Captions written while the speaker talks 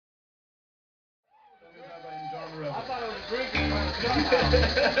Here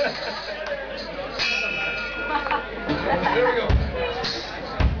we go.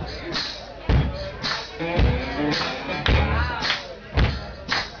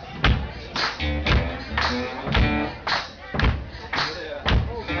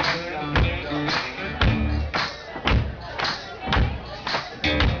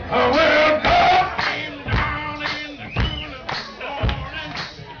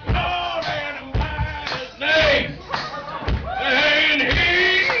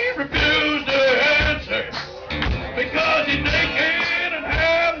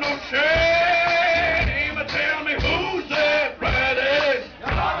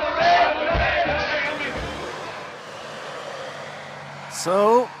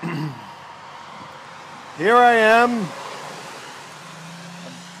 So, here I am,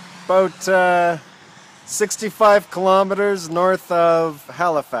 about 65 kilometers north of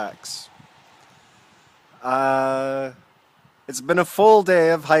Halifax. It's been a full day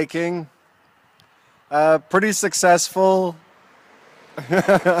of hiking, pretty successful,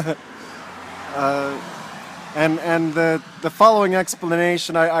 and the following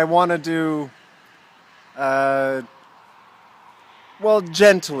explanation I want to do, well,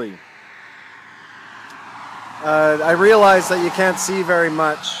 gently. I realize that you can't see very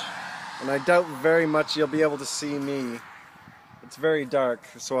much, and I doubt very much you'll be able to see me. It's very dark,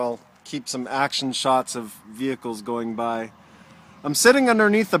 so I'll keep some action shots of vehicles going by. I'm sitting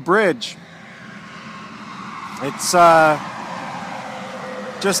underneath a bridge. It's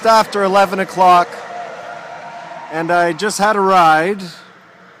just after 11 o'clock, and I just had a ride.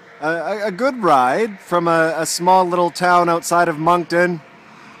 A good ride from a small little town outside of Moncton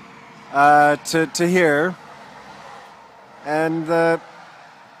to here, and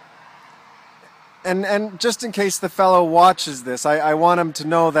just in case the fellow watches this, I want him to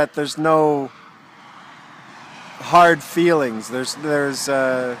know that there's no hard feelings.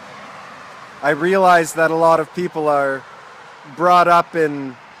 I realize that a lot of people are brought up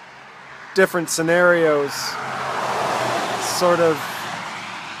in different scenarios, sort of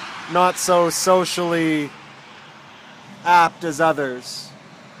not so socially apt as others,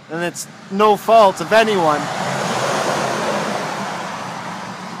 and it's no fault of anyone.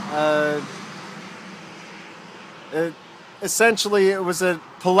 Essentially, it was a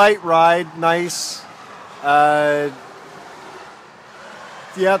polite ride, nice, yeah,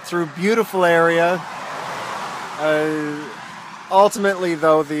 through beautiful area. Ultimately,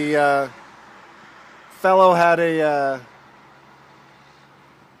 though, the fellow had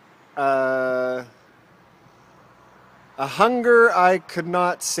a hunger I could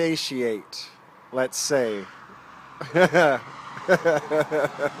not satiate, let's say.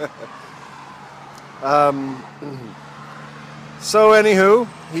 So anywho,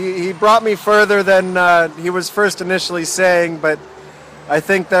 he brought me further than he was first initially saying, but I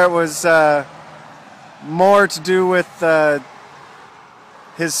think there was more to do with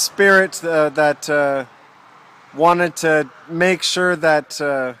his spirit that wanted to make sure that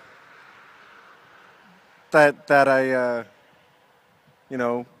that I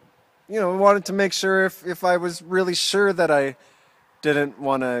wanted to make sure if I was really sure that I didn't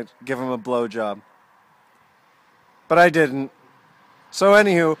want to give him a blowjob. But I didn't. So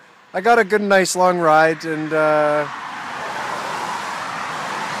anywho, I got a good, nice, long ride, and I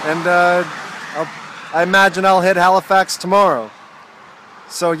imagine I'll hit Halifax tomorrow.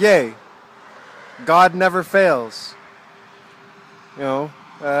 So yay, God never fails. You know,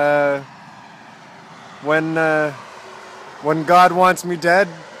 when God wants me dead,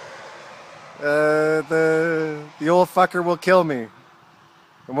 the old fucker will kill me.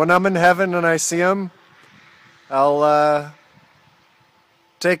 And when I'm in heaven and I see him, I'll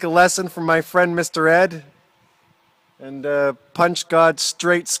take a lesson from my friend Mr. Ed and punch God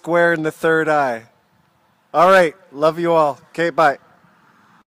straight square in the third eye. All right, love you all. Okay, bye.